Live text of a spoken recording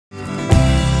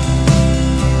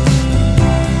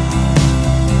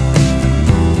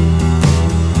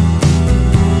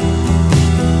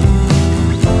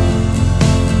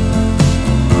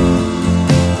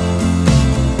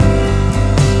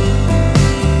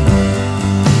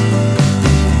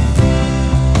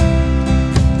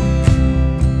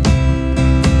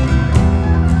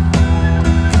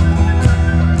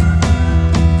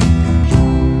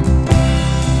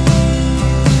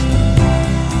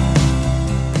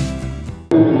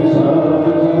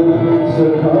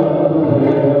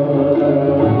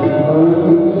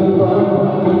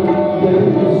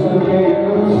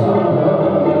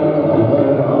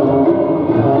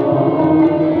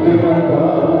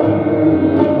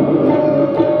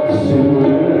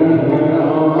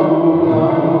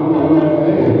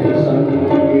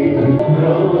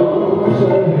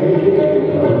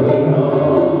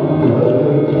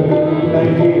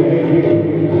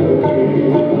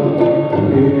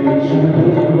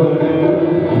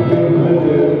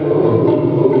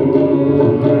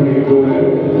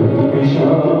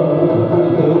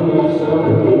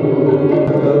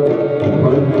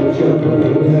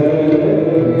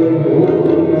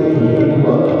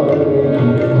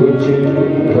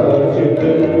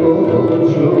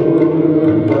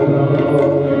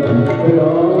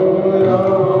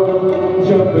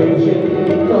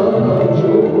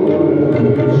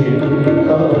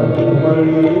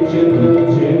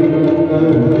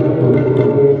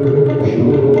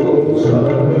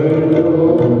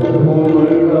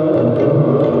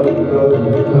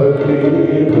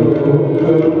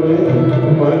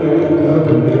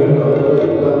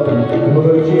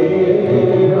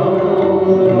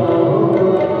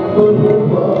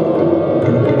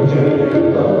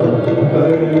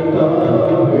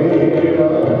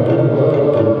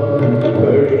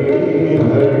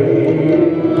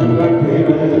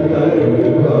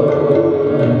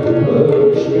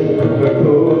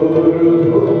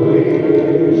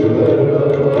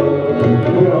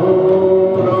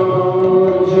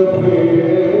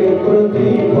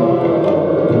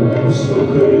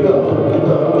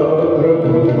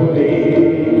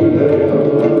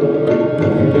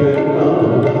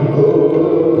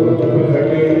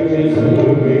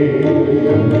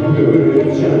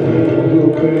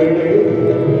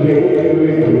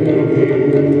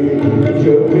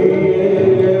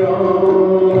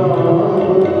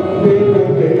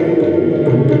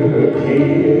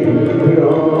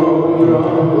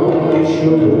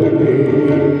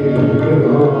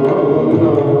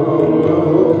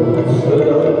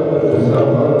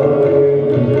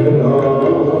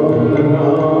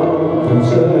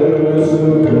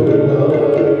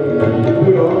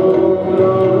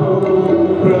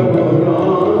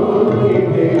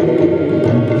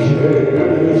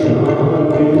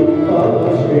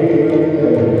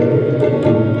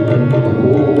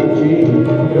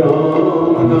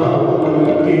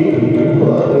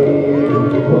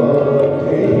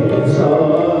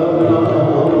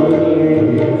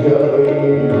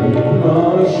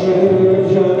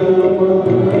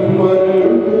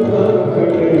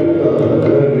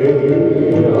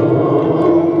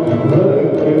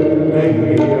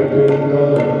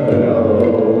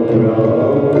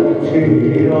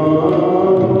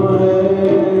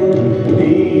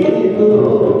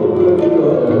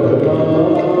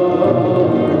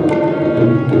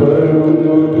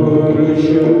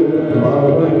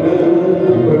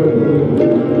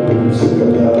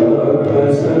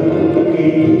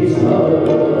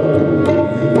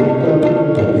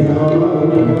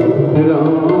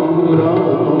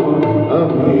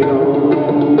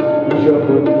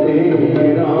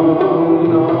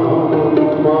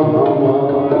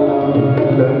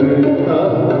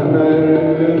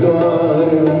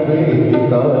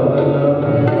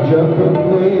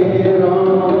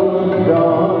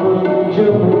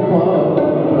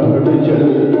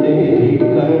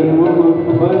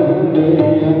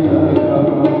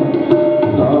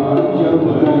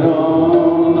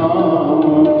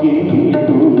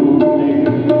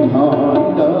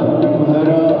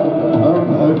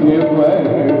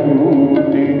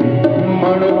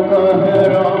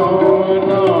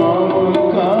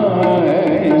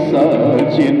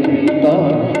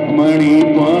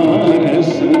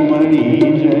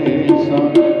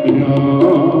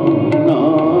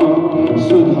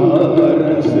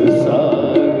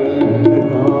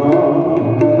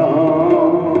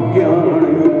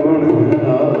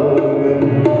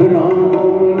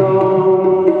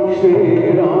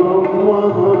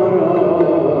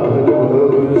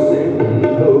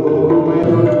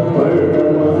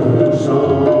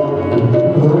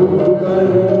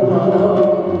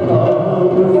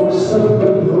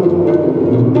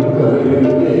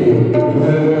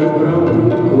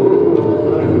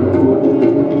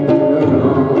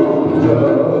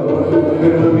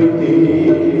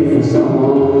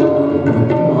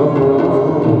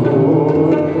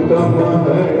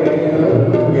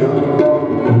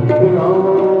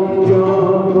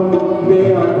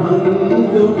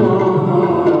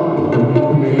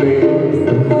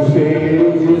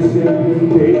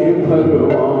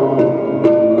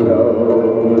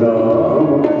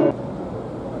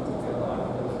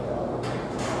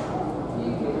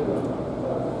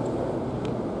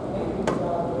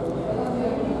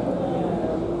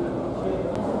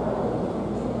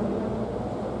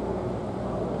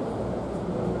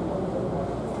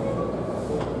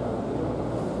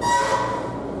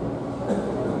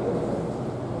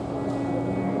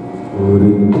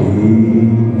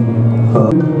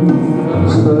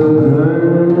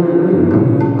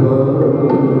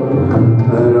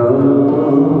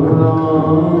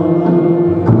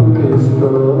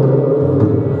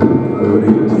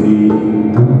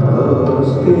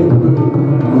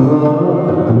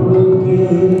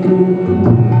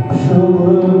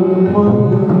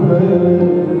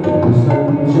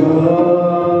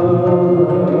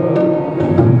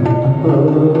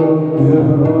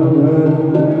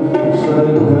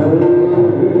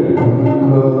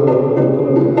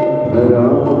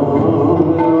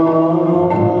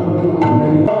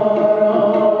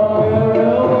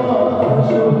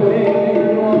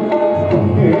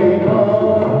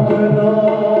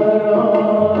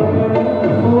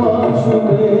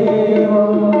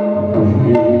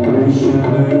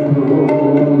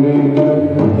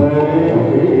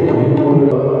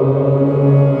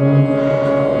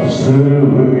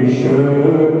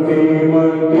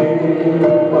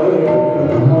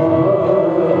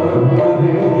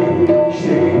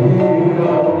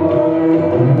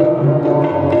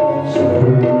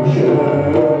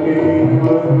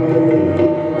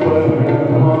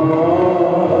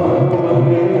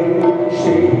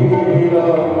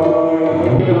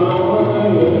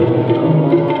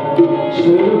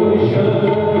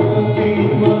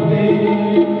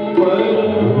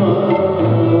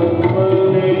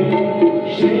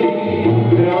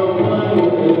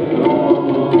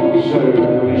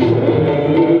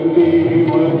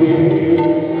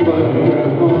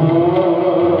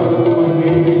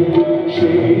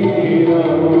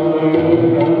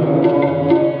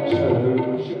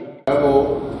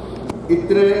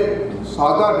इतने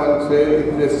सादा ढंग से,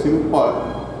 इतने सिंपल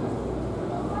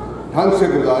ढंग से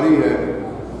गुजारी है,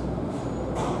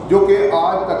 जो कि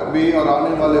आज तक भी और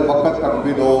आने वाले वक्त तक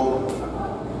भी लोग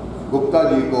गुप्ता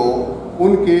जी को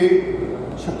उनकी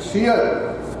शख्सियत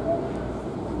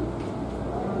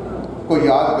को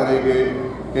याद करेंगे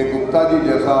कि गुप्ता जी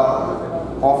जैसा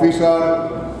ऑफिसर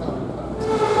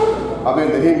हमें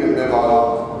नहीं मिलने वाला।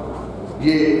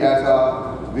 ये ऐसा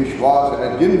विश्वास है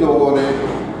जिन लोगों ने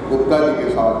गुप्ता जी के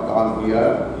साथ काम किया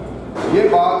है। ये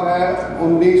बात है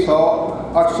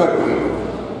 1968 की,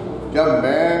 जब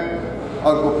मैं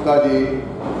और गुप्ता जी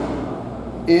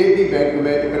एक ही बैंक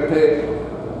में इकट्ठे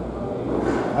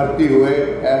भर्ती हुए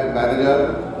एज मैनेजर।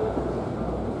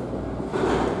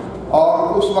 और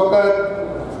उस वक़्त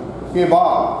के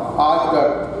बाद आज तक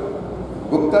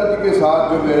गुप्ता जी के साथ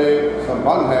जो मेरे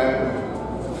संबंध हैं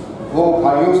वो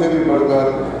भाइयों से भी बढ़कर,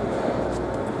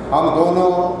 हम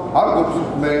दोनों हर दुख सुख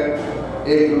में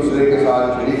एक दूसरे के साथ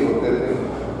शरीक होते थे।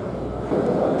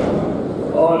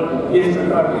 और इस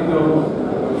प्रकार के जो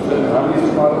श्रद्धांजलि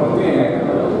समारोह होते हैं,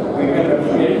 इनका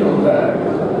लक्ष्य यही होता है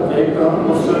कि एक तो हम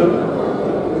उस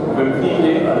व्यक्ति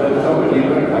के आदर्शों को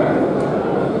जीवन रखें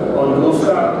और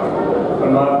दूसरा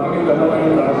परमात्मा के कदम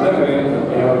में प्रार्थना करें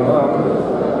एवं हम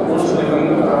उस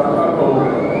निबंधन आत्मा को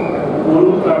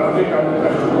पूर्व प्राप्ति का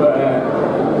कष्ट हुआ है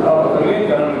और अगले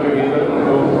जन्म के भीतर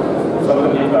उनको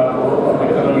समझने का हो अपने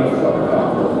कर्म में सकता।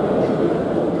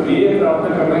 तो ये प्राप्त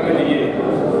करने के लिए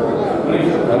उन्हें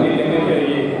श्रद्धांजलि देने के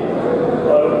लिए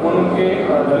और उनके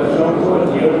आदर्शों को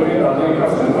जीवन में लाने का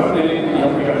संकल्प लेने के लिए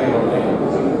हम इकट्ठे होते हैं।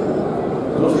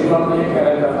 दूसरी बात मैं ये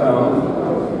कहना चाहता हूँ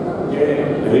कि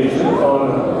ऋषि और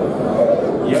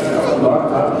यश का संवाद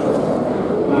था।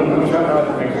 उन्होंने पूछा था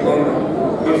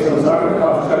कि संसार का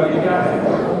आश्चर्य क्या है।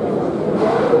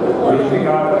 ऋषि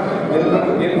कहा था दिन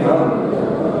प्रतिदिन हम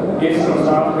इस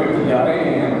संसार में जा रहे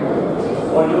हैं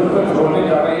और जो उनको छोड़ने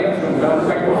जा रहे हैं संसार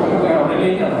तक वो समझते हमने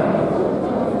नहीं जाना है।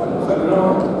 समझो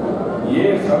ये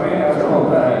समय ऐसा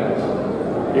होता है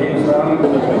कि इंसान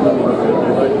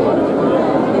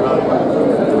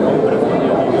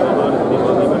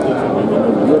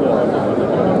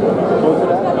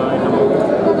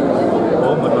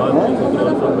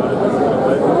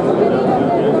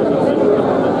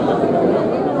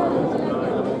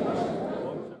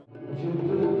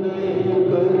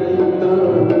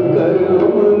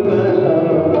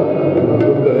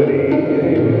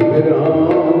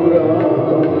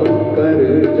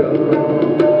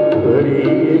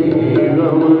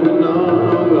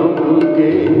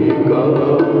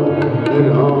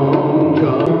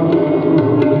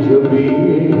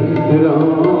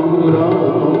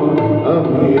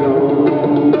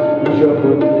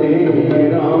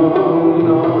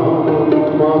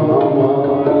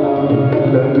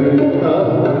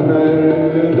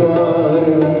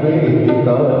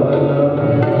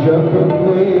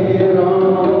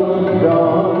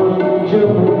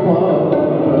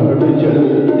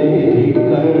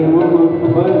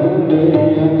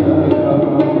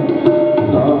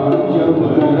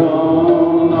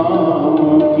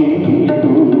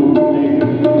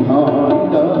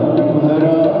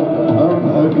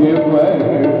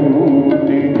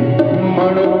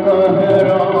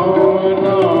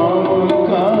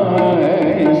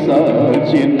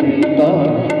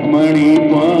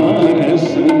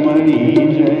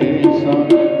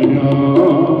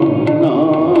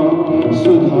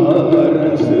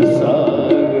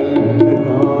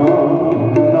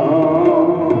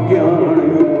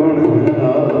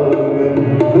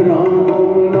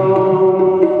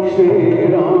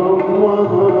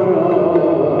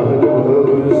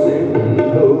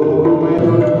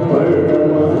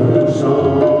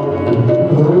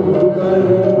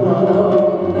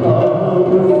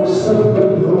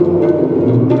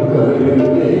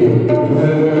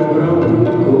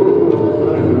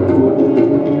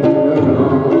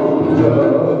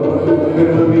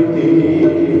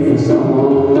Sama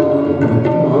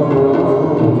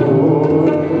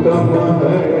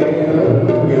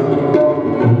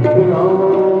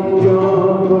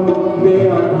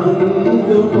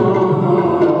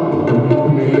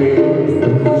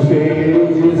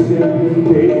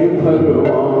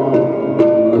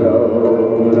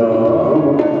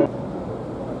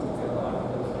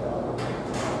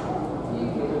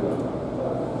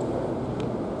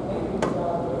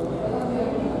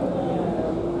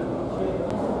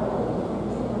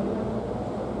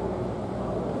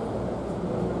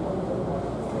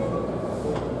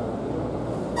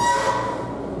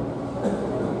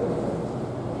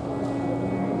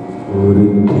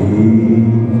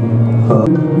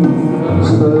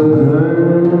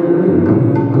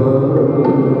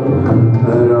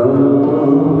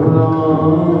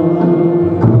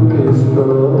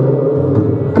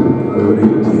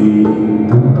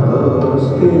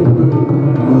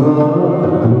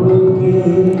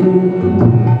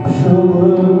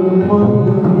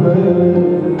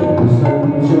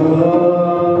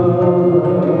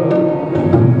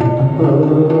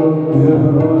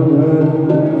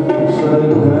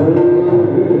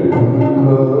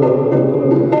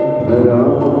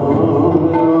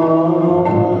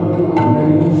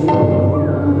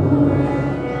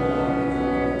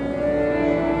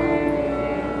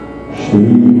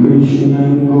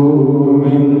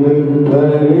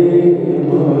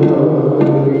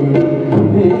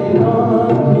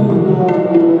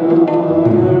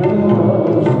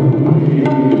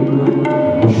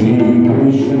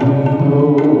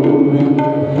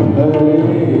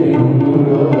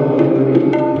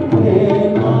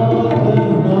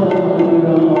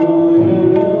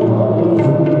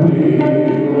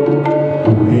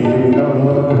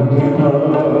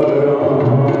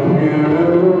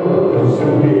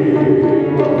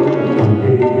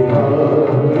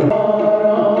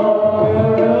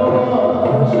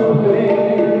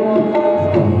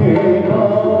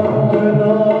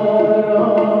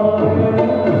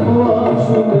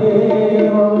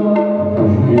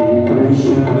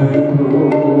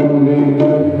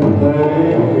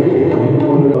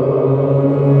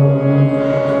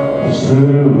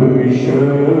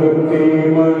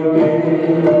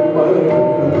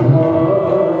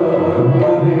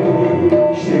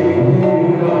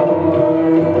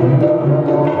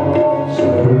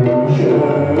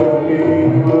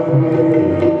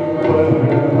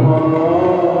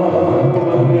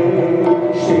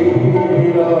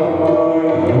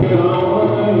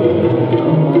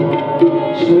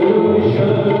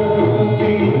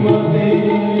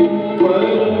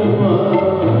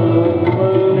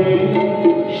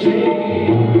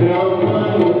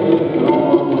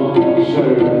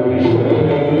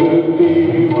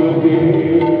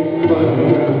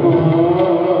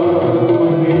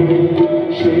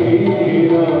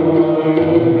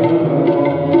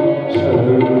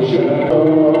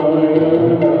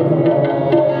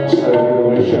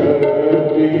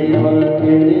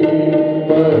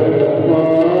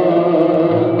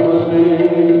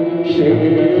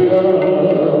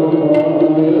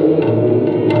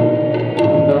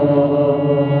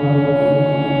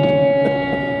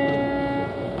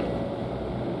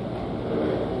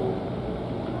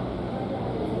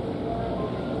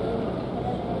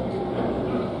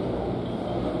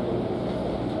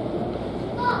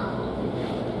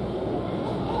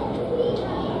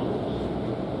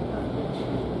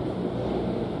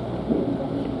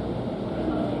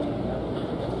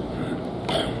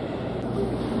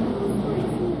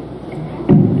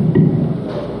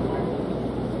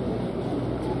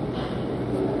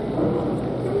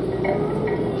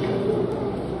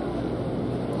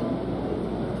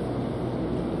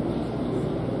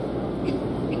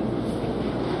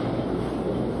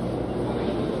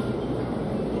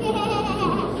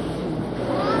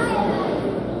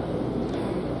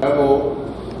वो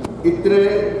इतने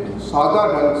सादा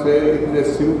ढंग से, इतने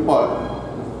सिंपल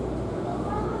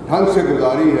ढंग से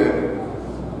गुजारी है,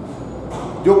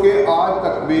 जो कि आज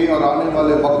तक भी और आने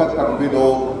वाले वक्त तक भी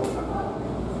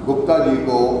लोग गुप्ता जी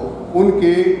को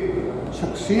उनकी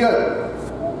शख्सियत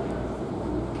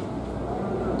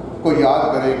को याद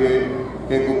करेंगे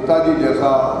कि गुप्ता जी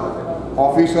जैसा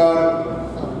ऑफिसर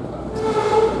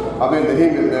हमें नहीं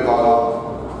मिलने वाला।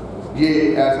 ये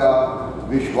ऐसा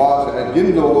विश्वास है जिन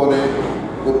लोगों ने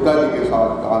गुप्ता जी के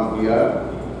साथ काम किया।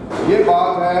 ये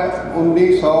बात है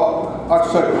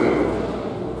 1968 की,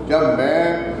 जब मैं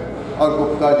और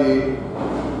गुप्ता जी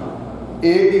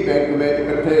एक ही बैंक में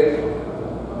इकट्ठे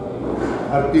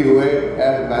भर्ती हुए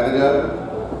एज मैनेजर।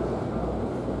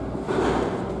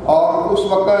 और उस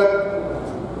वक़्त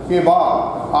के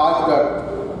बाद आज तक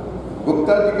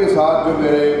गुप्ता जी के साथ जो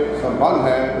मेरे संबंध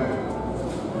हैं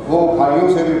वो भाइयों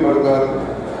से भी बढ़कर,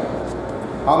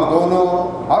 हम दोनों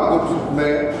हर दुख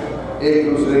में एक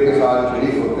दूसरे के साथ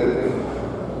शरीक होते थे।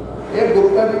 एक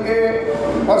गुप्ता जी के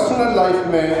पर्सनल लाइफ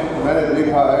में मैंने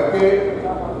देखा है कि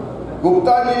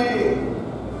गुप्ता जी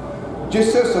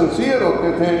जिससे सिंसियर होते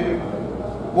थे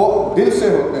वो दिल से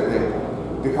होते थे,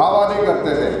 दिखावा नहीं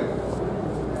करते थे।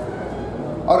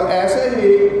 और ऐसे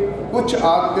ही कुछ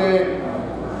आदतें,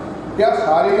 क्या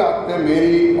सारी आदतें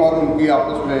मेरी और उनकी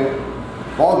आपस में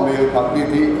बहुत मेल खाती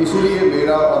थी, इसलिए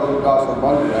मेरा और उनका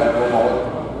संबंध जो है वो बहुत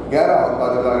गहरा होता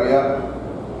चला गया।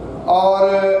 और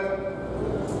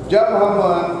जब हम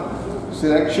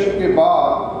सिलेक्शन के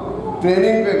बाद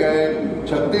ट्रेनिंग पे गए,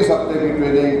 36 हफ्ते की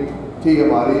ट्रेनिंग थी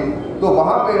हमारी, तो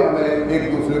वहाँ पे हमें एक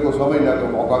दूसरे को समझने का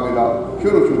मौका मिला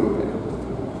शुरू में।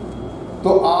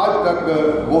 तो आज तक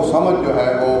वो समझ जो है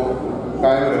वो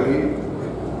कायम रही।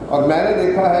 और मैंने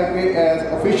देखा है कि एज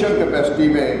ऑफिशियल कैपेसिटी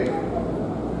में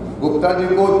गुप्ता जी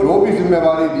को जो भी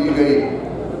जिम्मेवारी दी गई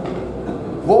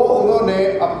वो उन्होंने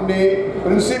अपने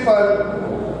प्रिंसिपल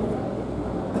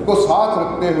को साथ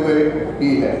रखते हुए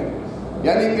की है।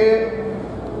 यानी कि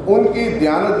उनकी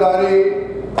दयानतदारी,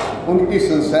 उनकी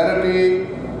सिंसेरिटी,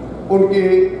 उनकी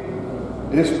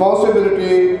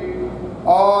रिस्पॉन्सिबिलिटी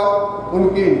और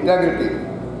उनकी इंटेग्रिटी,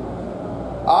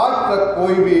 आज तक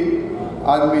कोई भी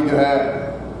आदमी जो है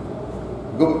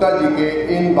गुप्ता जी के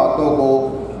इन बातों को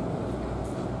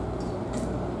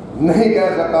नहीं कह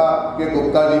सका कि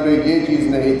गुप्ता जी में ये चीज़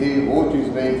नहीं थी, वो चीज़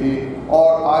नहीं थी,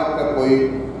 और आज तक कोई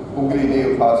उंगली नहीं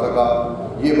उठा सका।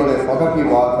 ये बड़े फख्र की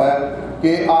बात है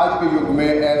कि आज के युग में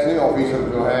ऐसे ऑफिसर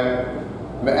जो हैं,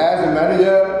 मैं एज ए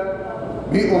मैनेजर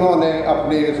भी उन्होंने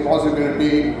अपनी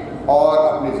रिस्पॉन्सिबिलिटी और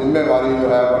अपनी जिम्मेवारी जो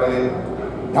है बड़े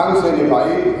ढंग से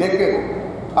निभाई, लेकिन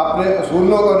अपने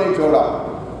असूलों को नहीं छोड़ा।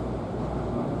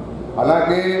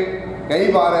 हालांकि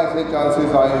कई बार ऐसे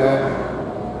चांसेस आए हैं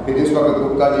कि जिस वक्त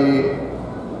गुप्ता जी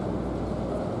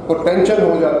को टेंशन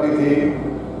हो जाती थी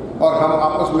और हम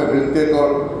आपस में मिलते तो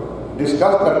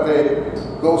डिस्कस करते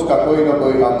तो उसका कोई ना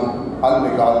कोई हम हल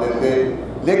निकाल देते।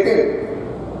 लेकिन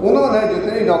उन्होंने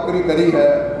जितनी नौकरी करी है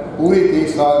पूरी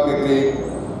 30 साल के करीब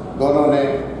दोनों ने,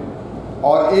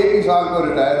 और एक ही साल को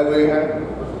रिटायर हुए हैं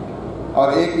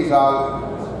और एक ही साल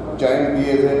ज्वाइन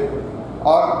किए थे।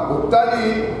 और गुप्ता जी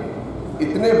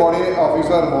इतने बड़े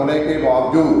ऑफिसर होने के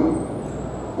बावजूद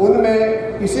उनमें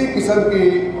किसी किस्म की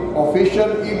ऑफिशियल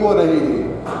ईगो नहीं थी,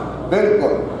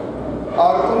 बिल्कुल।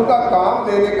 और उनका काम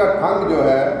लेने का ढंग जो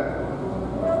है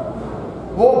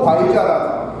वो भाईचारा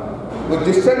था। वो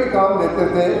जिससे भी काम लेते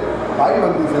थे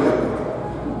भाईबंदी से लेते थे।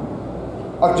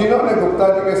 और जिन्होंने गुप्ता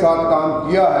जी के साथ काम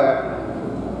किया है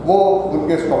वो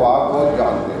उनके स्वभाव को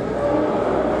जानते हैं।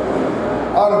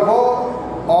 और वो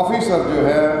ऑफिसर जो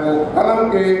है वो कलम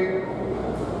के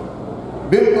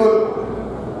बिल्कुल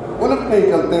उलट नहीं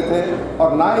चलते थे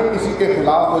और ना ही किसी के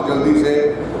खिलाफ वो जल्दी से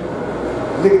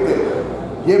लिखते थे।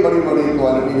 ये बड़ी बड़ी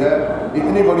क्वालिटी है।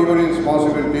 इतनी बड़ी बड़ी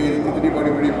रिस्पॉन्सिबिलिटीज, इतनी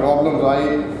बड़ी बड़ी प्रॉब्लम्स आई,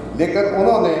 लेकिन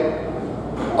उन्होंने,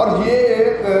 और ये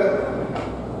एक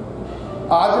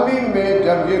आदमी में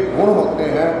जब ये गुण होते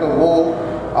हैं तो वो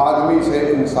आदमी से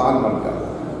इंसान बन जाता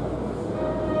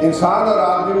है। इंसान और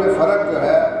आदमी में फ़र्क जो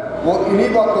है वो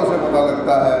इन्हीं बातों से पता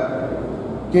लगता है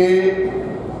कि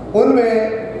उनमें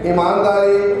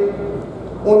ईमानदारी,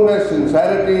 उनमें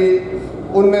सिंसेरिटी,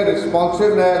 उनमें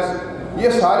रिस्पॉन्सिवनेस, ये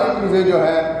सारी चीज़ें जो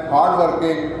है हार्ड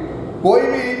वर्किंग, कोई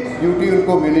भी ड्यूटी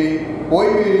उनको मिली, कोई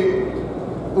भी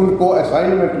उनको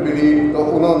असाइनमेंट मिली तो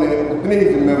उन्होंने उतनी ही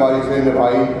जिम्मेवारी से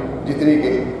निभाई जितनी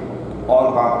कि और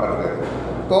काम करते थे।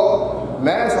 तो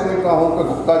मैं समझता हूँ कि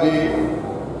गुप्ता जी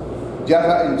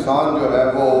जैसा इंसान जो है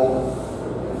वो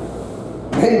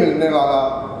नहीं मिलने वाला।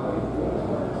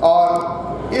 और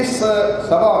इस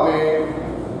सभा में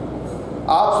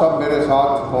आप सब मेरे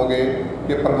साथ होंगे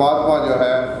कि परमात्मा जो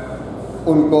है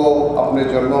उनको अपने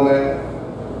चरणों में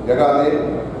जगह दे।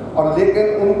 और लेकिन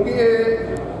उनके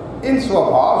इन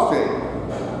स्वभाव से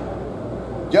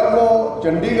जब वो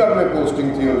चंडीगढ़ में पोस्टिंग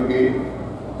थी उनकी,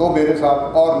 तो मेरे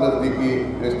साथ और नज़दीकी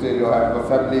रिश्ते जो है वो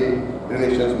फैमिली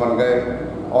रिलेशंस बन गए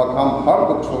और हम हर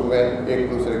दुख सुख में एक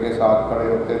दूसरे के साथ खड़े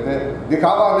होते थे।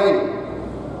 दिखावा नहीं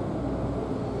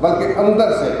बल्कि अंदर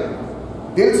से,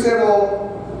 दिल से वो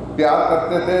प्यार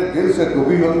करते थे, दिल से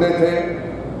दुखी होते थे।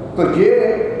 तो ये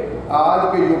आज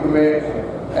के युग में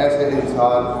ऐसे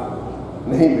इंसान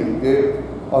नहीं मिलते।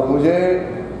 और मुझे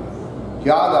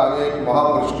याद आ गए एक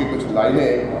महापुरुष की कुछ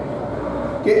लाइनें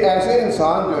कि ऐसे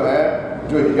इंसान जो है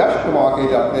जो यश कमा के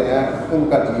जाते हैं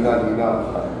उनका जीना जीना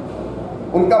होता है,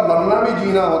 उनका मरना भी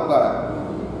जीना होता है।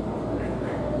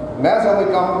 मैं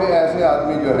समझता हूँ कि ऐसे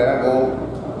आदमी जो है वो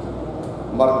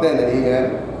मरते नहीं हैं,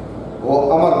 वो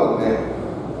अमर होते हैं।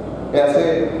 ऐसे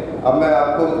अब मैं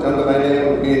आपको चंद महीने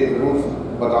उनकी जरूर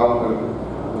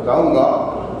बताऊंगा।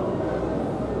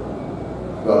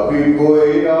 कभी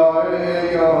कोई आए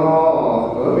यहाँ,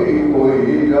 कभी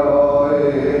कोई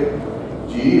जाए,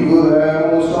 जीव है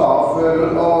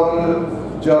मुसाफिर और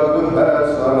जग है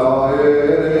सराए,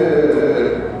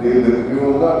 दिल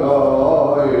क्यों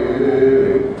लगाए।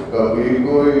 कभी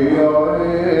कोई आए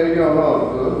यहाँ,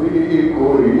 कभी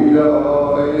कोई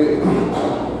जाए।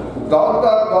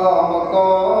 दादा का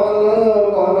मकान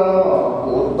बना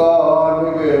पोता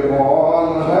निगहबान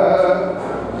है,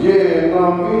 ये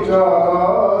न बेचारा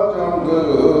चंद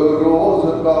रोज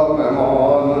का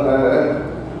मेहमान है।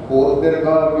 पोते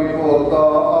देखा कि पोता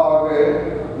आगे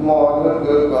मालिक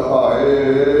कहाए,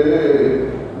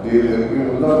 दिल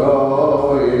क्यों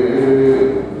लगाए,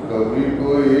 कभी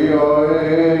कोई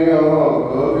आए यहाँ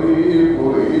कभी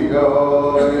कोई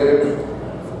जाए।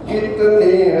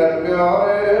 कितनी है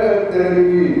प्यारे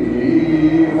तेरी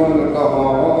जीवन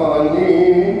कहानी,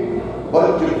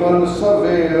 बचपन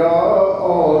सवेरा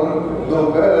और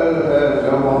दोपहर है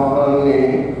जवानी।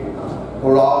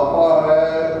 बुढ़ापा है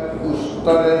उस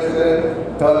तरह से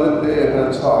ढलते हैं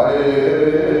छाए,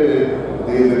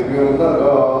 दिल क्यों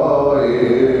लगाए,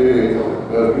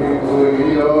 कभी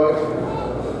कोई आए।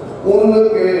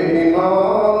 उनके ही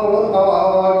नाम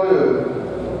आज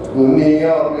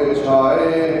दुनिया पे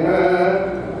छाए हैं,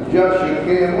 यश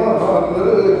के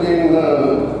महल जिन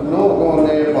लोगों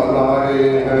ने बनाए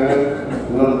हैं।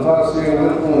 नथा सिंह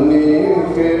उन्हीं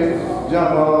के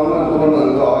जहान गुन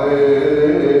गाए,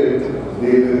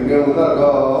 दिल क्यों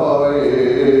लगाए,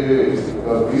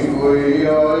 कभी कोई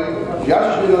आए। यश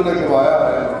जिन्होंने गवाया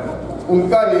है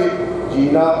उनका ही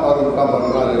जीना और उनका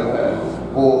मरना जो है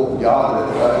वो याद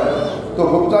रहता है। तो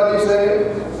गुप्ता जी से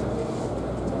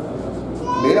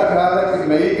मेरा ख्याल है कि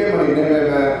मई के महीने में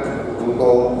मैं उनको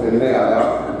मिलने आया।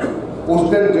 उस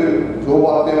दिन जो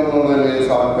बातें उन्होंने मेरे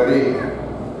साथ करी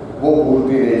वो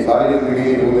भूलती नहीं, सारी जिंदगी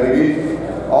नहीं भूलेगी।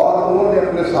 और उन्होंने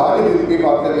अपने सारी दिल की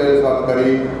बातें मेरे साथ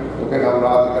करी, क्योंकि हम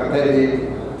रात इकट्ठे ही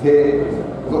थे।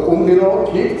 तो उन दिनों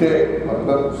ठीक थे,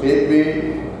 मतलब सेहत भी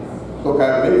तो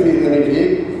खैर नहीं थी इतनी ठीक,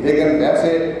 लेकिन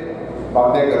ऐसे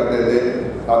बातें करते थे,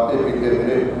 खाते पीते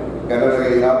थे। कहने लगे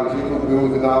यार किसी को क्यों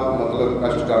इतना मतलब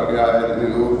कष्ट करके आया है इतनी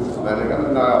दूर। मैंने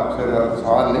कहा ना आपसे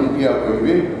सवाल नहीं किया कोई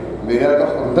भी, मेरा तो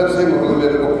अंदर से मतलब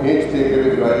मेरे को खींचते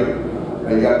कि भाई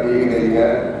भैया ठीक नहीं है,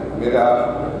 मेरा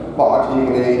भाव ठीक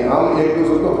नहीं है। हम एक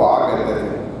दूसरे को भाव कहते थे,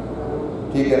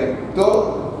 ठीक है। तो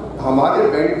हमारे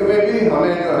बैंक में भी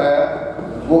हमें जो है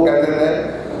वो कहते थे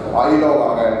भाई लोग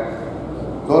आ गए,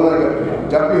 दोनों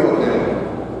जब भी होते हैं।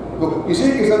 तो किसी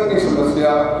किस्म की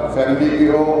समस्या फैमिली की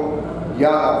हो या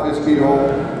ऑफिस की हो,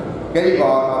 कई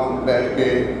बार हम बैठ के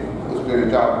उस पर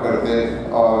विचार करते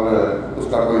और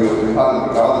उसका कोई हल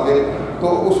निकालते। तो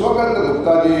उस वक्त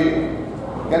गुप्ता जी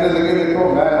कहने लगे देखो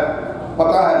मैं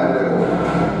पता है मेरे को,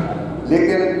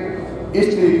 लेकिन इस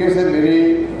तरीके से मेरी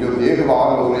जो देखभाल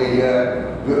हो रही है,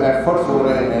 जो एफर्ट्स हो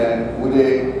रहे हैं मुझे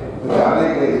जाने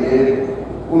के लिए,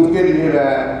 उनके लिए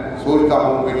मैं सोचता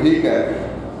हूँ कि ठीक है,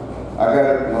 अगर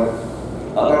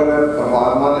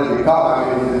परमात्मा ने लिखा है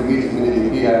मेरी जिंदगी मैंने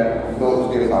लिखी है तो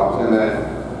उसके हिसाब से मैं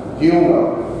जीऊँगा।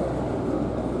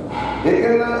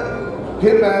 लेकिन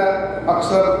फिर मैं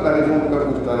अक्सर टेलीफोन पर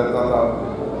पूछता रहता था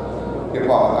कि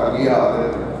बात आ गई हाल है,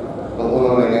 तो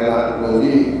उन्होंने कहना रोज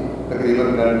ही तकरीबन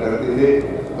प्लान करते थे।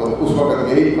 तो उस वक्त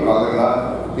यही पता लगा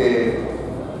कि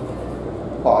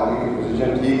पाजी की पोजीशन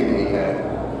ठीक नहीं है,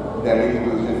 डैडी की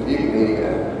पोजीशन ठीक नहीं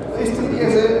है। तो इस तरीके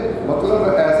से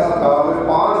मतलब ऐसा था। मैं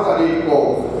 5 तारीख को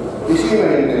इसी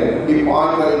महीने की 5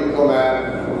 तारीख को मैं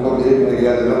उनको देखने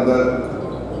गया जलंधर।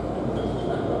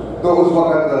 तो उस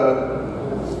वक्त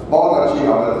बहुत अच्छी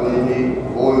हालत नहीं थी,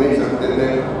 बोल नहीं सकते थे।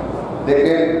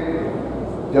 लेकिन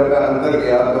जब मैं अंदर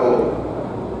गया तो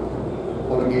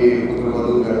उनकी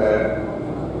पुत्रवधू जो है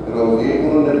रोजी,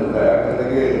 उन्होंने बताया कहने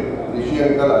लगे ऋषि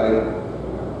अंकल आए,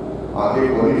 आगे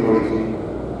खोली थोड़ी सी,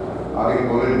 आगे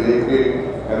खोले देख के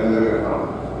कहने लगे हाँ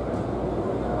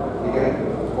ठीक है।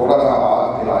 थोड़ा सा हाथ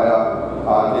हिलाया,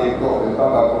 हाथ एक तो हिलता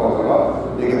था थोड़ा,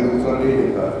 लेकिन दूसरा नहीं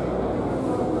हिलता।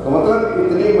 तो मतलब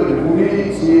इतनी मजबूरी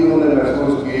सी उन्होंने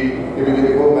महसूस की कि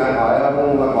देखो मैं आया हूँ,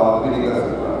 मैं बात भी नहीं कर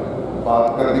सकता। बात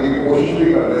करने की कोशिश भी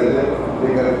कर रहे थे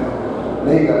लेकिन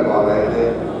नहीं कर पा रहे थे।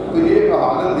 तो ये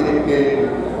हालत देख के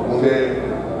मुझे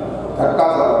धक्का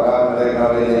सा लगा, मैंने कहा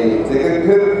नहीं। लेकिन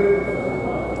फिर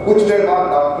कुछ देर बाद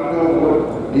डॉक्टर जो उनको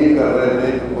डील कर रहे थे,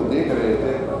 वो देख रहे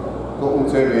थे, तो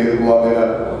उनसे मेल हुआ मेरा।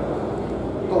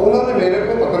 तो उन्होंने मेरे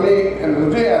को पता नहीं,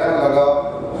 मुझे ऐसा लगा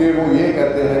कि वो ये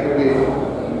कहते हैं कि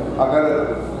अगर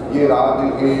ये रात दिन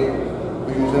की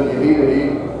पोजीशन यही रही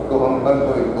तो हम कल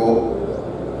को इनको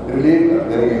रिलीव कर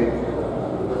देंगे।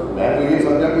 मैं तो ये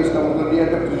समझा कि इसका मतलब ये है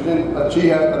कि पोजीशन अच्छी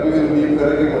है तभी भी रिलीव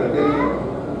करेंगे घर के लिए।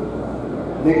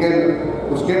 लेकिन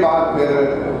उसके बाद फिर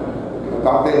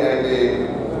बताते हैं कि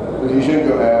पोजीशन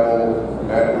जो है वो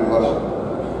बैक टू वर्क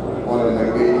होने लग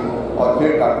गई। और फिर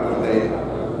डॉक्टर ने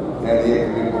कह दिया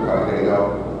कि इनको कर ले जाओ।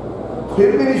 फिर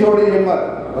भी नहीं छोड़ी हिम्मत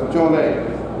बच्चों ने,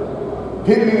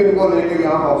 फिर भी इनको लेके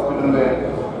यहाँ हॉस्पिटल में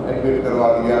एडमिट करवा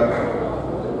दिया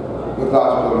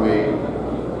गुरदासपुर में।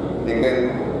 लेकिन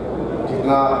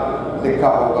जितना लिखा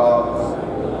होगा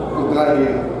उतना ही,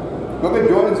 क्योंकि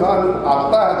जो इंसान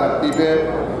आता है धरती पे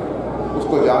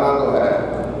उसको जाना तो है,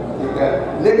 ठीक है।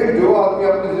 लेकिन जो आदमी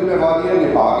अपनी जिम्मेवारियाँ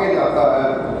निभा के जाता है,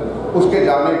 उसके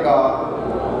जाने का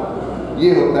ये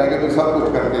होता है कि मैं सब कुछ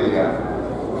करके लिया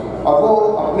और वो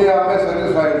अपने आप में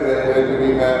सेटिस्फाइड रहे हैं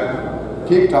कि मैं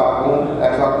ठीक ठाक हूँ,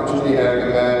 ऐसा कुछ नहीं है कि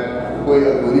मैं कोई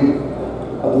अधूरी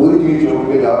चीज़ छोड़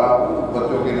के जा रहा हूँ,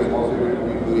 बच्चों की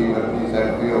रिस्पॉन्सिबिलिटी पूरी करनी,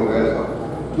 सैलरी हो गया, सब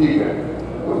ठीक है।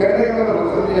 तो कहने का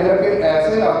मतलब ये है कि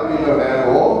ऐसे आदमी जो है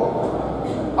वो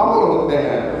अमर होते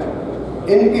हैं,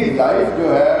 इनकी लाइफ जो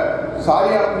है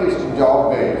सारी अपनी जॉब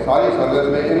में, सारी सर्विस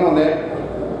में इन्होंने,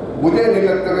 मुझे नहीं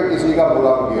लगता कि किसी का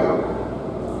बुरा किया,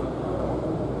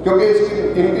 क्योंकि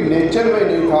इनकी नेचर में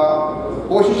नहीं था।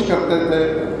 कोशिश करते थे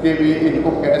कि भी इनको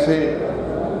कैसे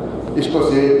इसको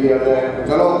सेव किया जाए।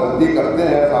 चलो गलती करते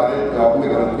हैं, सारे जॉब में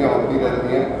गलतियाँ होती रहती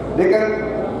हैं, लेकिन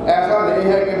ऐसा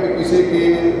नहीं है कि मैं किसी की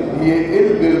ये इल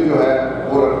दिल जो है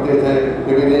वो रखते थे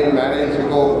कि भी नहीं मैंने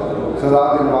इसको सजा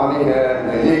दिलवानी है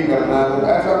या यही करना है, तो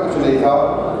ऐसा कुछ नहीं था।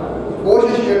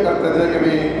 कोशिश ये करते थे कि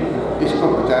भी इसको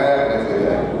बचाया कैसे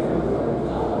जाए,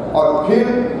 और फिर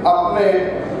अपने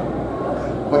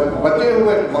बचे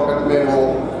हुए वक्त में वो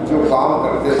जो काम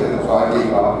करते थे सोसाइटी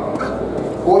का,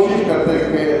 कोशिश करते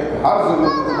कि हर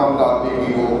ज़रूरतमंद आदमी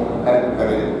की वो हेल्प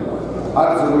करें, हर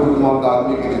ज़रूरतमंद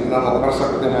आदमी की जितना वो कर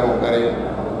सकते हैं वो करें।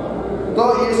 तो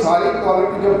ये सारी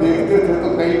क्वालिटी जब देखते थे तो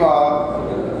कई बार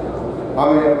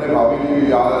हमें अपने भाभी जी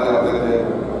भी याद आ जाते थे,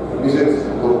 मिसेस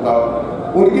गुप्ता,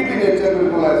 उनकी भी नेचर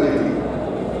बिल्कुल ऐसी थी,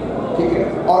 ठीक है।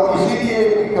 और इसीलिए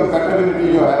इनकी कंपैटिबिलिटी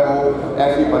जो है वो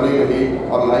ऐसी बनी रही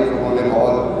और लाइफ उन्होंने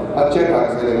बहुत अच्छे ढंग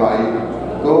से निभाई।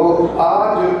 तो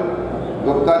आज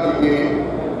गुप्ता जी की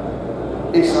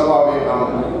इस सभा में हम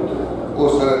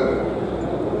उस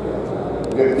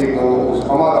व्यक्ति को, उस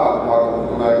अमर आत्मा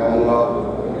को मैं कहूँगा,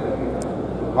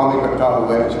 हम इकट्ठा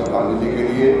हुए हैं श्रद्धांजलि के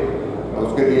लिए।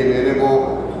 उसके लिए मेरे को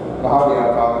कहा गया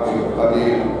था कि गुप्ता जी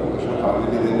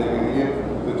श्रद्धांजलि देने के लिए,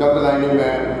 तो चंद लाइनें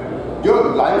में जो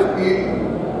लाइफ की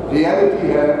रियलिटी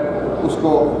है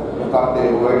उसको बताते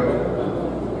हुए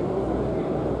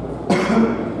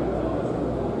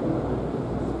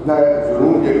मैं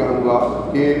जरूर ये कहूँगा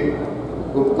कि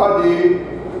गुप्ता जी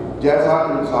जैसा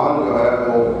इंसान जो है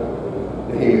वो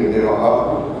नहीं मिलने वाला।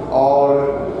 और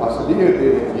असलियत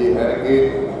ये है कि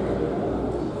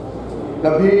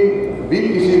कभी भी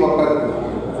किसी वक्त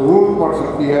जरूरत पड़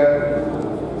सकती है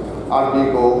आदमी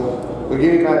को, तो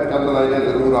ये मैं चंद लाइनें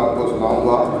ज़रूर आपको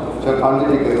सुनाऊंगा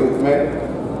श्रद्धांजलि के रूप में।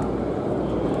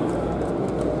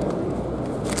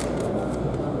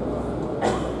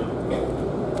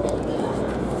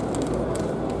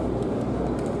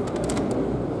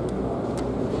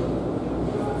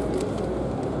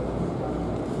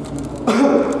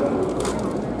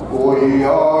 कोई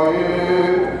आए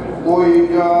कोई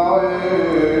जाए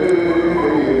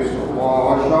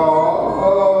सुभाषा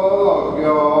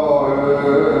क्या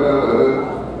है,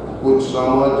 कुछ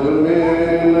समझ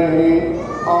में नहीं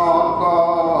आता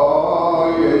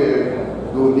ये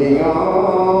दुनिया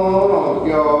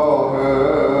क्या है।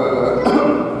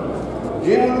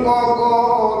 जिनको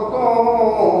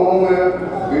गोदों में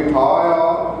बिठाया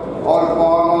और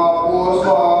पाला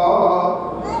पोसा,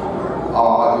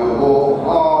 आज वो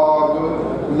आग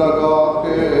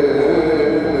लगाते हैं,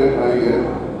 ये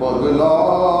बदला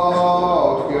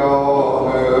क्या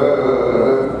है।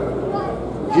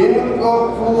 जिनको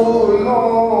फूलों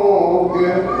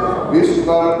के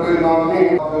बिस्तर पे नानी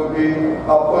भी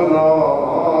अपना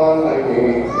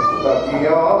नहीं,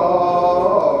 तकिया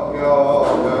क्या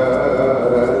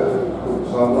है, कुछ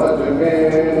समझ में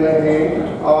नहीं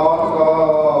आता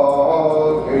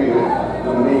कि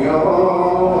दुनिया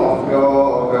क्या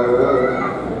है।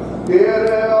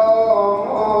 तेरे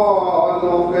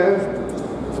आमालों के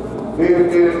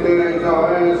बेटे तेरे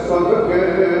जाए सबके,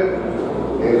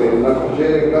 तेरे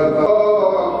नक्शे कदा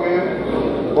के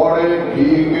बड़े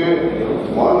भीगे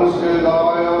मन से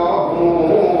लाया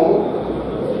हूँ,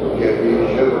 यही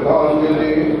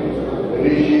श्रद्धांजलि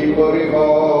ऋषि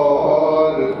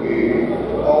परिवार की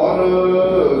और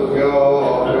क्या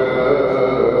है।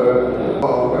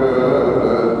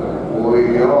 कोई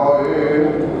आए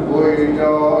कोई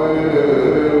जाए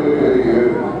ये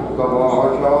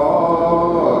तमाशा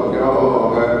क्या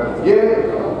है। ये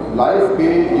लाइफ की,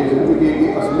 ये जिंदगी की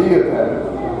असलियत है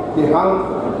कि हम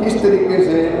किस तरीके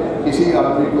से किसी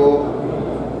आदमी को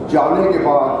जाने के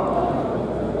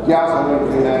बाद क्या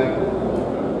समझते हैं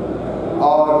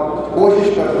और कोशिश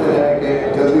करते हैं कि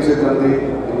जल्दी से जल्दी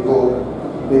इनको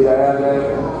ले जाया जाए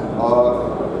और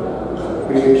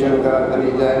क्रिएशन वगैरह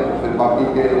करी जाए, फिर बाकी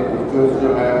के रिचुअल्स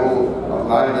जो है वो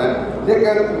अपनाए जाए।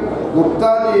 लेकिन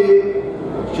गुप्ता जी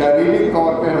शारीरिक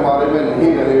तौर पे हमारे में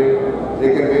नहीं रहे,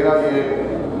 लेकिन मेरा ये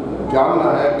जानना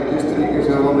है कि जिस तरीके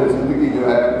से उन्होंने ज़िंदगी जो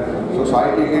है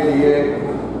सोसाइटी के लिए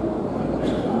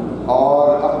और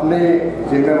अपने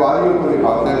जिम्मेवारियों को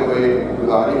निभाते हुए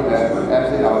गुजारी है,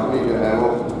 ऐसे आदमी जो है वो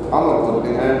अमर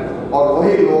होते हैं और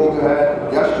वही लोग जो है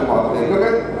यश कमाते हैं।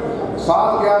 क्योंकि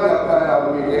साथ क्या जाता है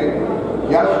आदमी के,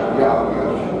 यश या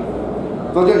अपयश।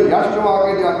 तो जो यश कमा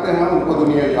के जाते हैं उनको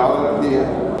दुनिया याद रखती है।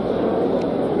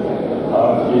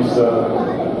 आज इस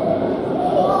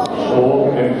शोक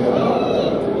के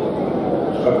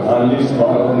श्रद्धांजलि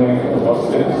समारोह में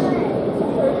उपस्थित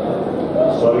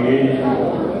स्वर्गीय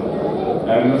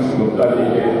गुप्ता जी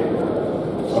के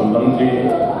संबंधी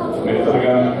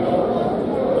मित्रगण,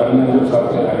 अन्य जो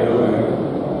छात्र आए हुए हैं,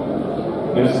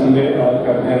 निस्संदेह आज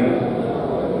का दिन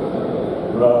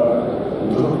बड़ा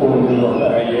दुखपूर्ण दिन होता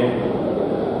है। ये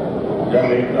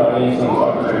जब एक प्राणी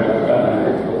संसार में रहता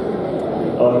है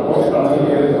और उस प्राणी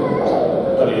के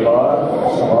परिवार,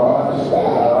 समाज,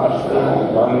 राष्ट्र,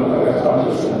 मानवता के साथ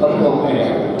जो संबंध होते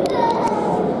हैं,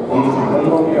 उन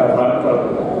संबंधों के आधार पर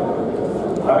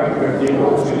हर एक व्यक्ति को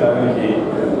उससे जाने की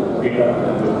पीड़ा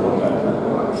दुख होता है।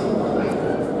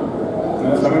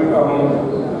 मैं समझता हूँ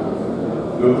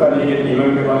गुप्ता जी के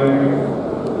जीवन के बारे में,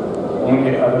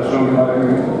 उनके आदर्शों के बारे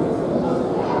में,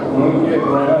 उनके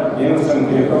द्वारा जिन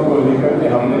संकेतों को लेकर के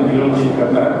हमने जीवन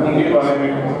करना है उनके बारे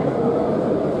में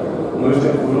मुझसे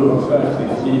पूर्व होता है।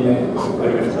 इस चीज ने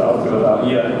विस्तार से बता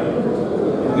दिया,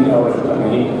 इतनी आवश्यकता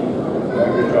नहीं मैं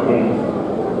कुछ कहूँ।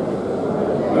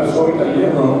 मैं सोचता ये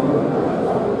हूँ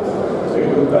कि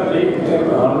गुप्ता जी इतने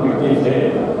महान व्यक्ति थे,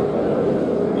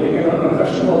 लेकिन उन्होंने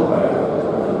कष्ट बहुत पाया।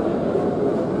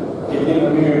 कितनी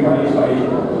लंबी बीमारी पाई,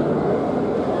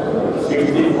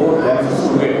 64 डेथ्स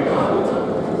हुए।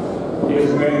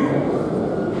 इसमें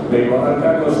परिवार का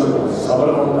जो सबर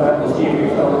होता है उसकी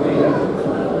अपेक्षा होती है,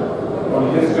 और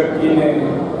जिस व्यक्ति ने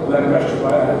कष्ट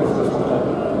पाया है उसको सोचा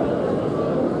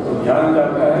तो ध्यान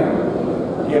जाता है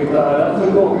कि प्रारब्ध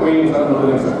को कोई इंसान बदल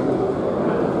नहीं सकता।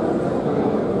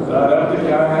 प्रारब्ध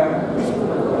क्या है?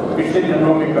 पिछले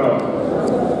जन्मों के कर्म,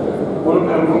 उन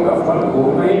कर्मों का फल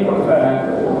भोगना ही पड़ता है,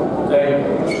 चाहे।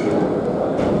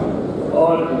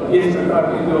 और इस प्रकार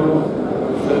के जो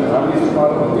श्रद्धांजलि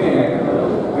समारोह होते हैं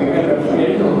उनका लक्ष्य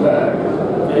यही होता है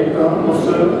कि एक तो हम उस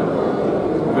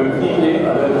व्यक्ति के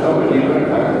आदर्शों को जीवन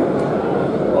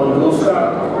रखें और दूसरा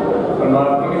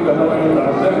परमात्मा के कदम में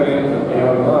प्रार्थना करें कि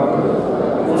भगवान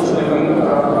उस निबंधन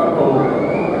आत्मा को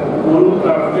पूर्व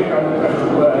प्राप्ति का कष्ट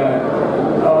हुआ है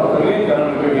और अगले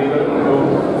जन्म के भीतर उनको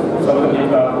समझने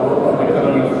का हो अपने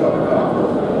कर्म में सकता।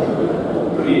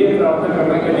 तो ये प्राप्त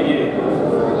करने के लिए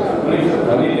उन्हें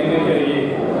श्रद्धांजलि देने के लिए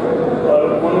और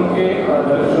उनके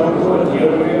आदर्शों को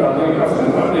जीवन में लाने का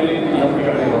संकल्प लेने के लिए हम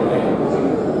इकट्ठे होते हैं।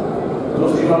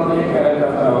 दूसरी बात मैं ये कहना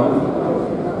चाहता हूँ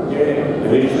कि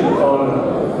ऋषि और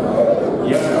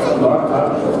यश का संवाद था।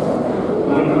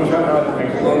 उन्होंने पूछा था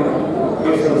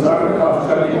कि संसार में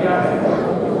आश्चर्य क्या है।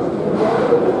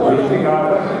 ऋषि कहा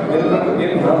था दिन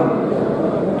प्रतिदिन हम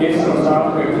इस संसार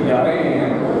में जा रहे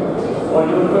हैं और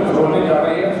जो उनको छोड़ने जा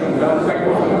रहे हैं संसार तक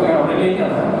वो समझते हैं हमने नहीं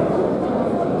जाना है।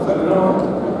 समझो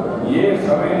ये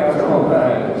समय ऐसा होता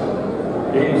है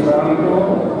कि इंसान को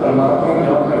परमात्मा में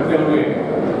जमा करते हुए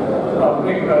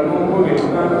अपने कर्मों को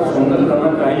इतना सुंदर करना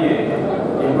चाहिए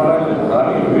कि हमारा जो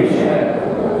भावी भविष्य है,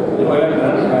 जो मेरा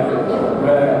धर्म है,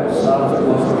 वह साफ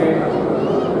हो सके,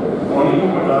 उन्हीं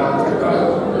को डाल सकता,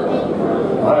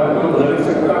 भारत को बदल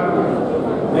सकता।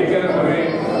 लेकिन हमें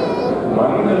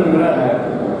मानव जन्म मिला है,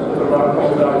 परमात्मा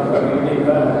को प्राप्त करने के लिए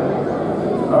मिला है।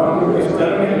 हम इस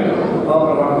जन्म में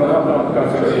परमात्मा प्राप्त कर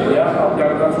सकते या अपने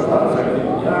आप सुधार सकते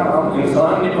या हम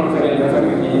इंसान नहीं बन सकते। जैसा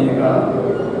कि जी ने कहा,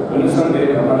 निस्संदेह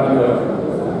हमारा जो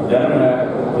जन्म है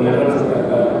वो निरंतर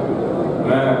रहता है।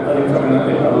 मैं अधिक समय न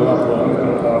लेता हूँ, आपको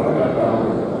प्रार्थना करता हूँ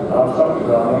आप सब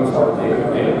उदाहरण सब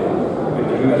देखते हैं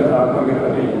आत्मा के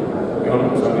प्रति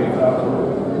उनको सभी प्राप्त हो।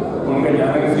 उनके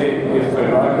जाने से इस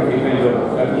परिवार के भीतर जो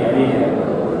कठिनाई है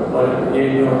और ये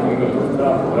जो उनको दुख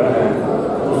प्राप्त हो रहा है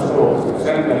उसको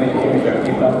सहन करने की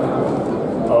शक्ति प्राप्त।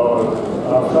 और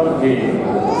आप सब भी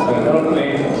संकल्प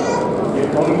लें कि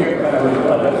उनके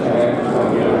आदर्श हैं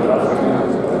उनके बता सकें।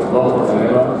 बहुत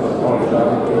धन्यवाद। और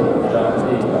शांति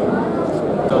शांति।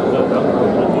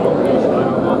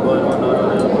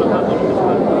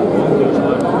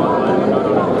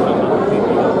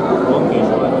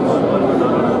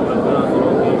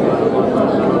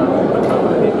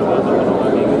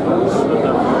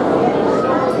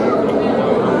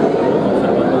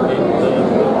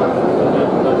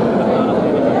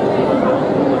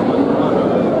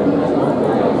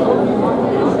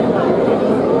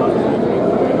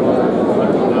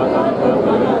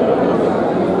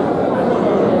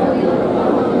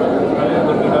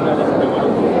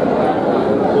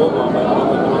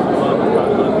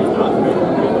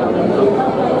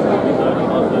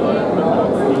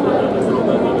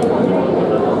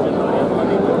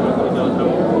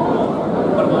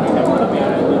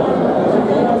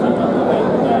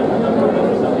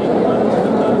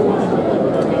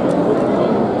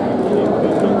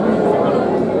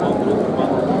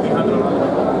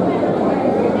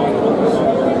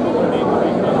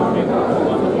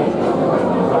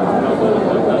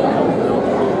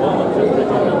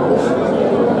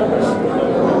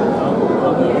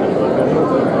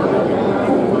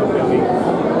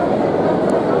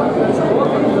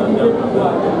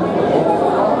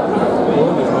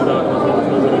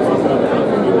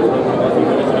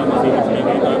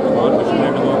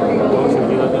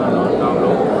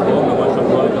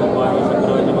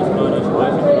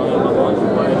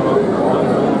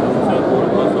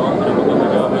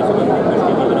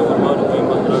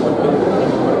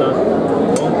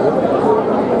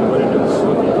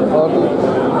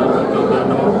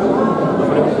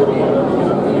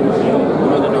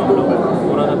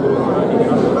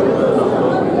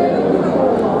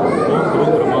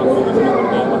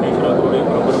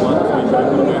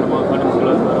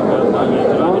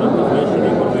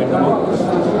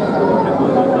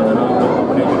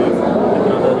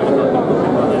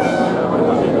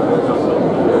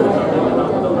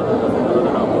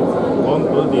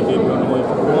 बोल दीजिए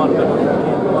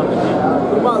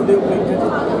रुमाल दे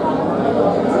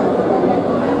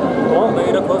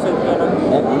नहीं रखो से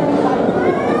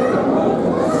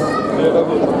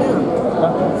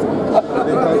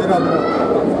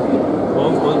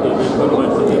ओम बोल दीजिए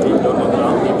देवी दोनों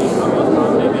ग्राम देवी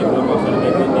ब्रह्मस्थान देवी ब्रह्मसर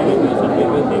देवी देवी कृष्ण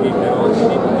देवी देवी भैरव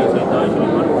देवी पति सहिता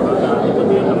श्रीमान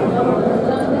अधिपति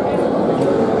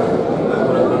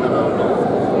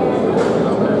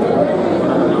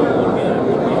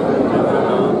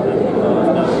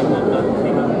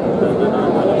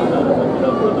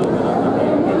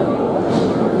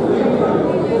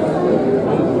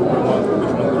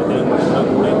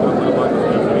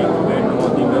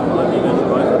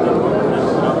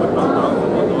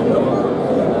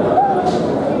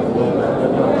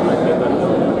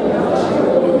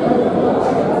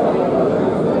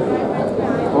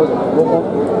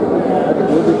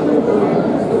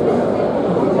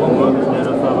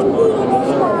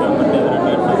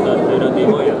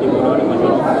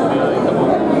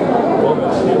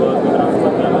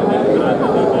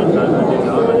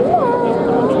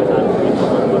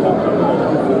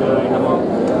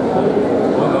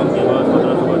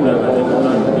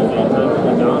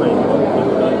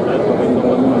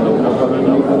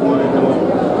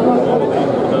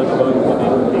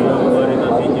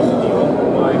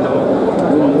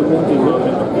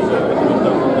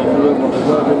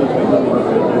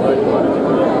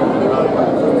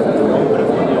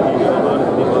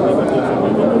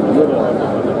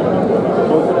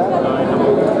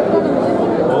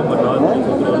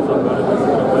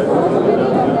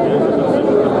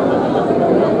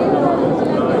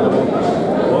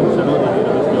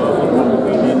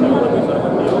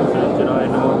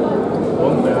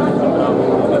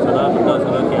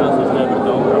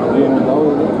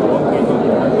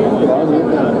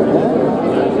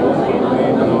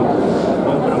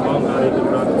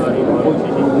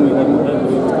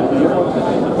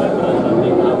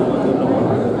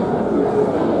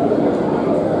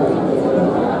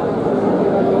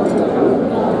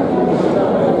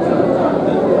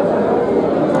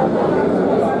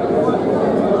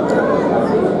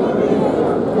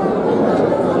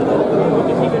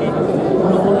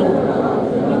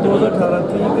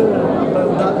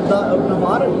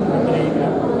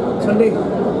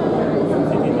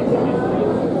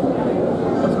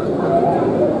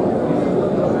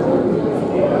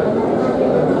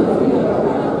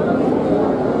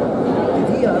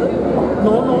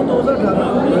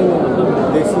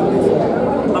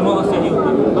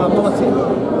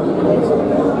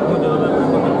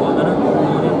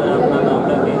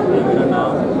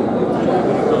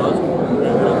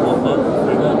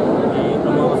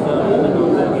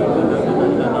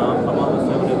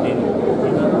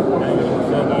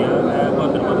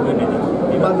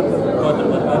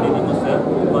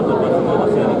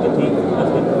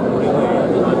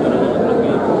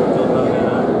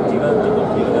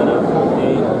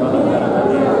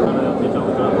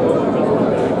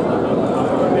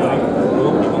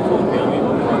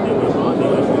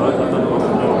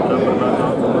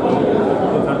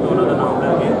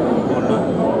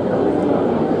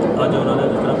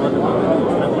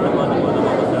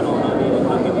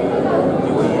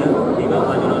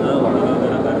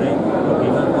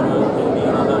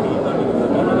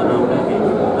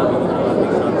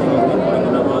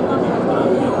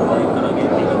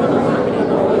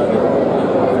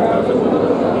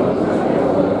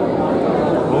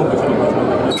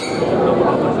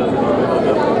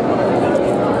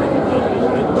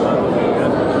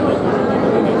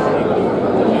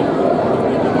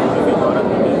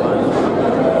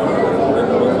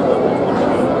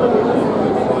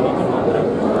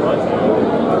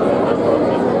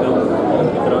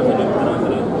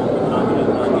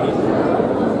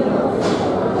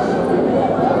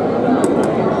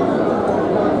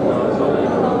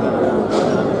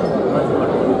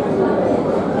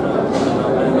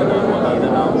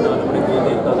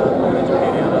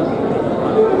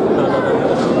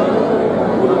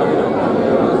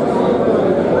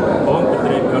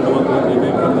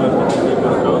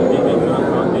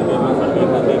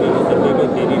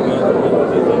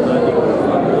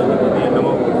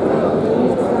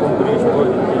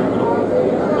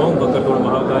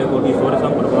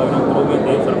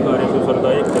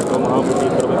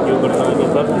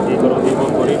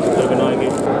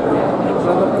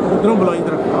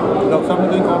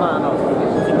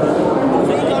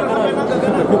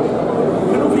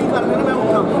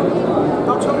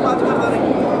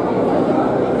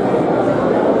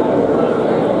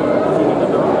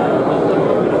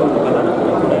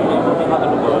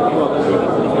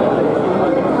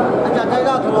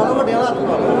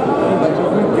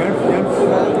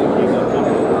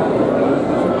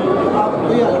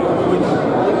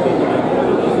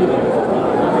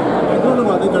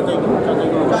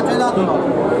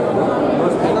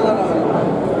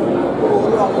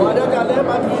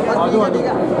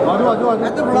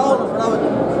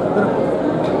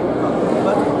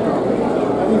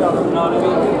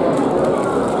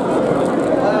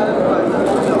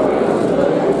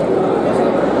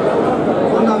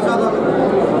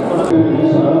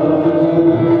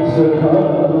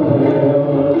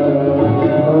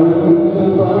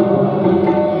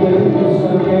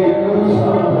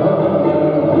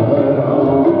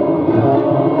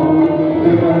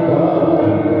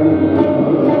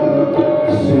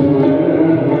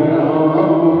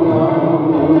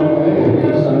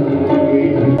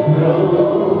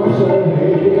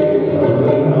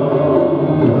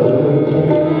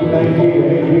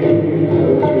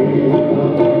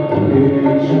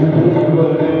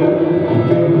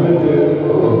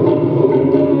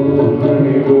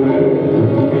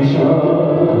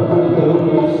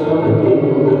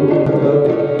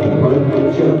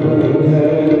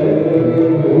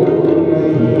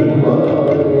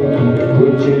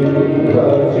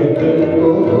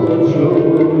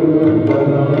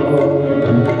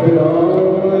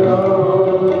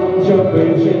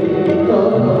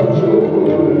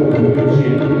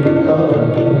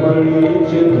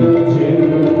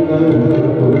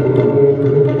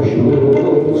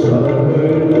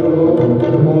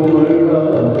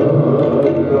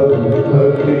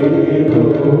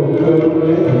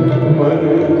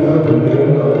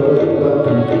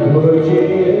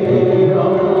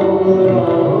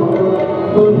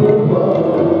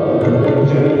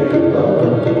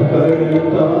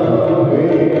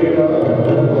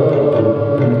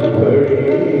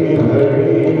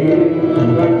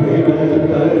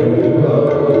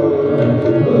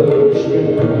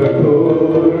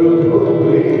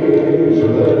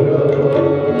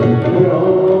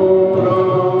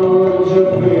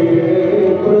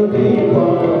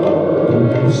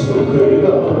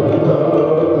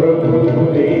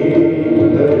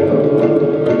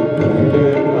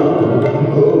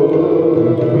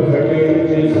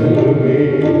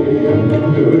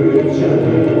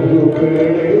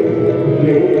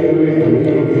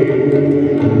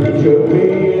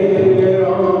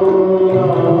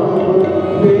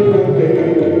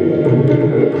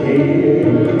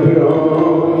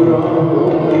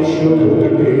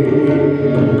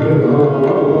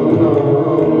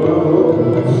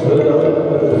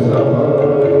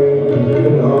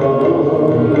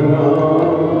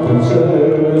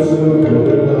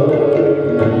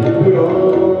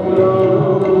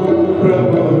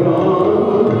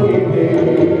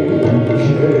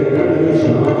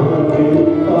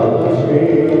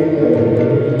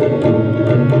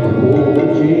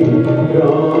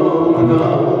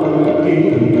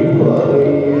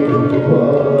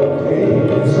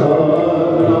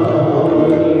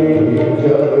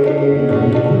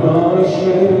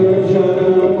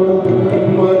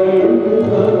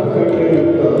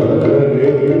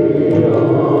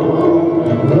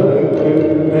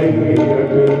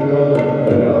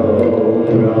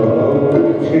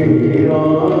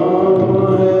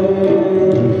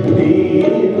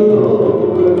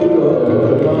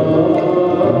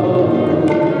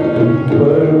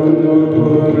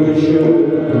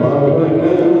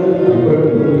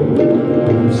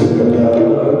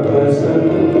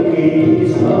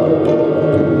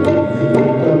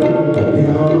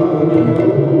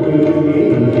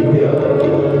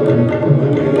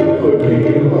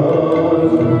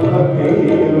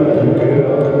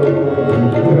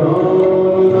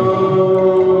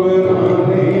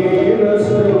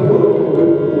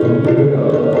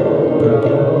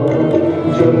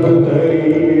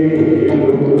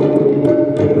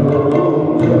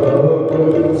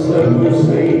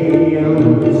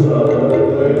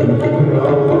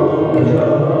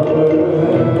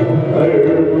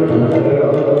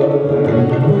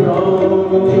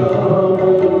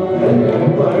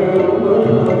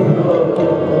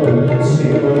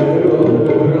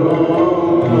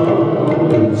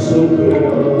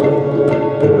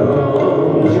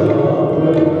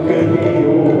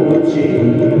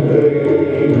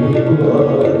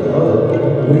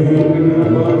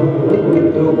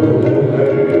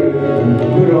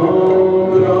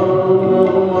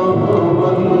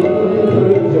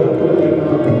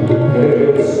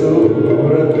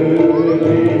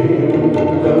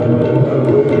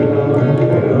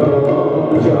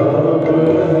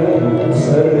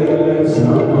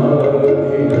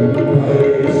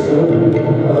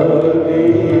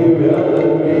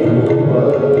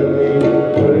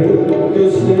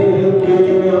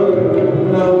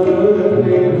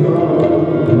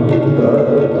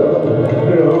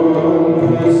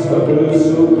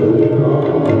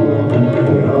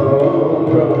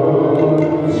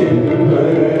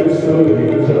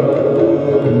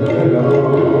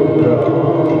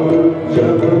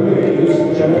जब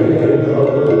निश्चय हो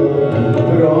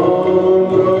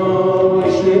राम राम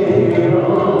श्री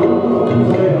राम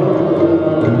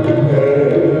दयाल है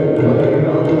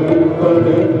परम पद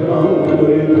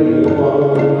अमृत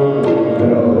पाना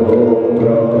राम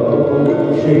राम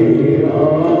श्री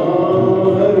राम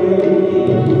हरि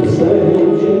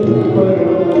सहज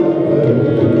परम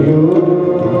योग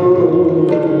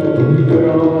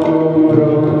राम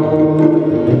राम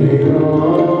हरे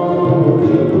राम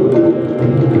जप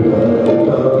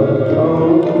गाता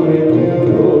अमृत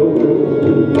भोग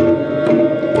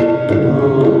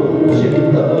नाम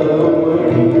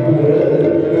चिंतामणि रत्न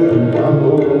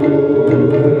अमोघ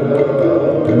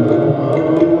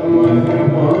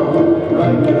महिमा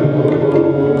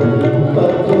अनमोल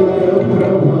अतुल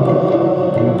प्रभा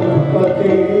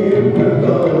पति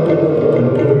प्रताप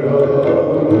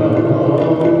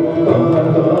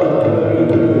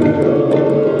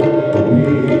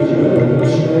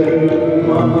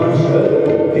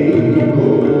महाशक्ति हो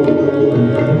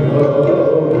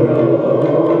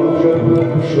जब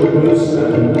शुभ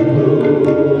संतो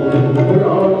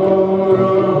राम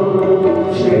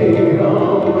राम श्री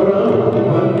राम राम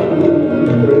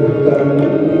मंत्र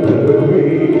तंत्र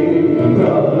में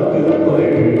प्रात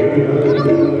पर्यंत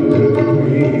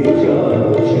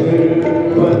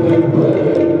पद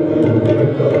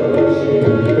प्रकाश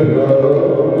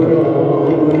राम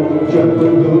राम जप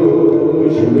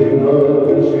दोष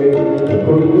विनाश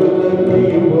कुंडलनी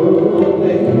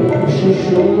मोदे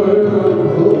शिशुमण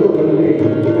भोले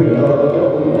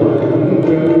राम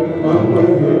मंत्र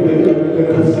अमृत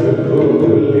रस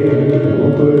घोले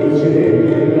उपजे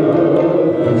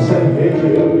सहज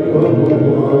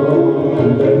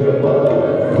बहुमान जपा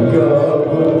गाव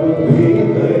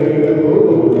भीतर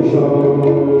घोषाम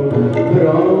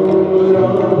राम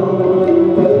राम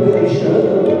पद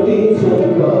शक्ति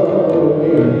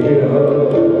जगावे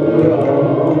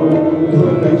राम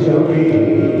धुन जमी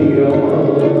राम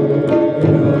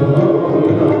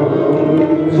नाम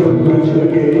जप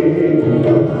जगे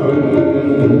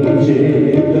अखंड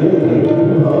चेतन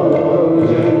भाव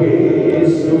जगे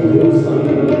सुख संग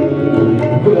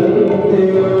ग्रंथ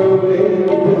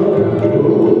वेद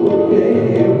होते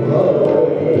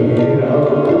भाई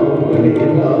राम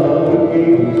लीला की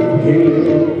खिल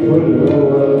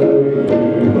फुलवाई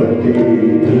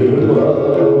पतित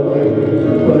पावन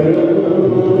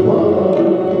परम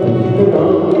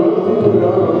राम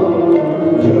राम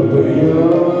जप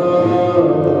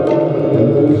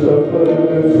सफल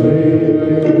से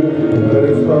हर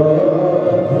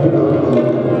साधना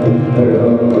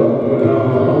राम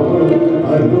नाम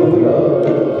अनुराग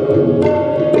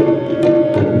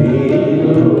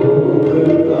लोक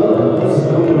का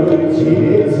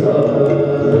समझिए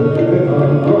साथ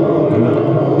राम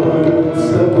नाम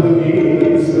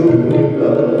सबकी सुख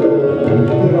का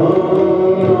राम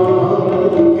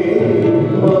नाम के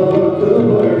बहुत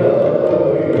बड़ा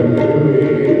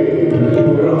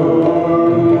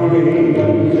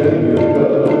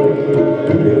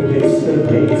यदि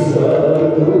सती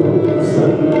साधु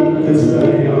संत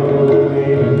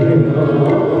सयाने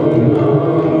नाम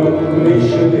नाम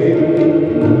निश दिन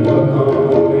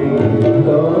बखाने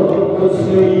तापस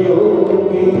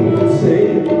योगी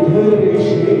सिद्ध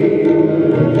ऋषि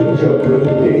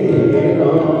जपते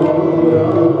राम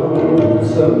राम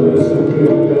सब सुख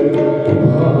कर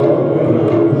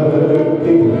भावना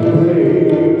भक्ति भरे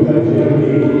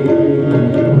भजनी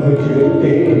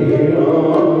भजते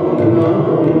राम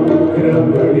नाम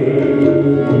रमणी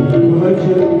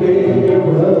भजते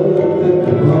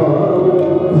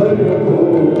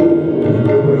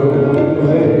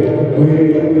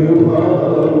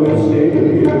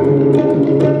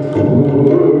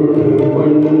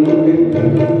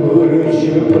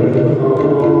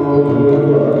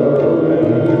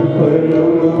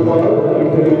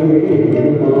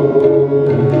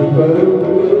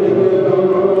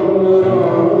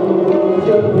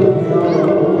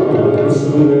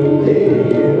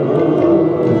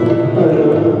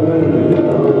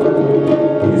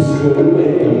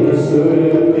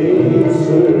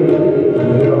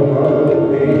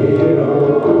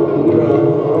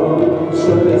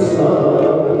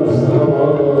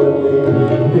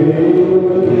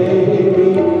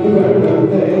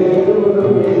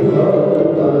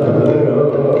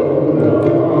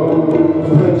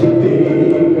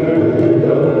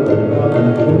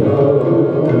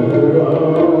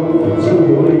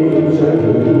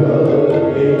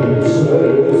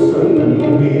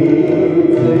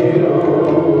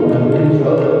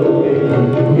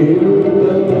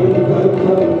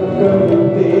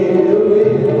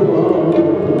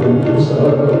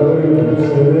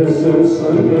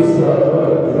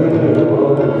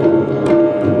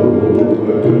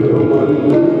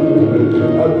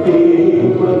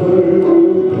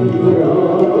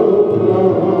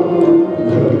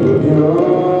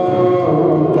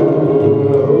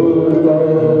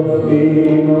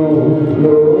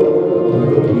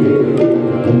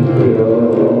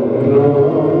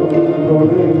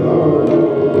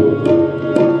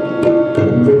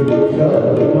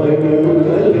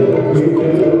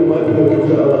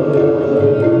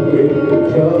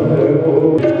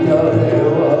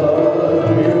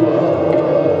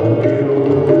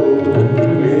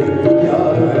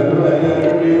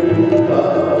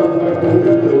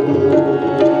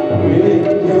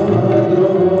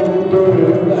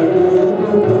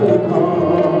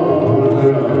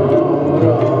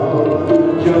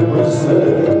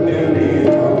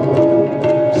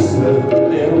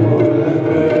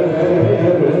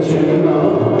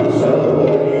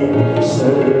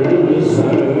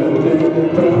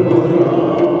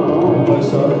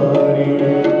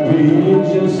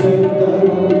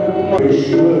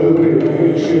विश्व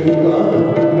वृक्ष का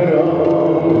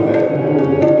राम है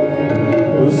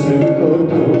उसको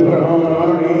तो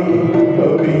प्राणी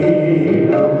कभी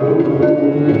न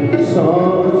भूल।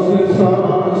 सांस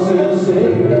सांस से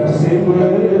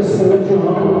सिमर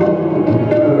सजा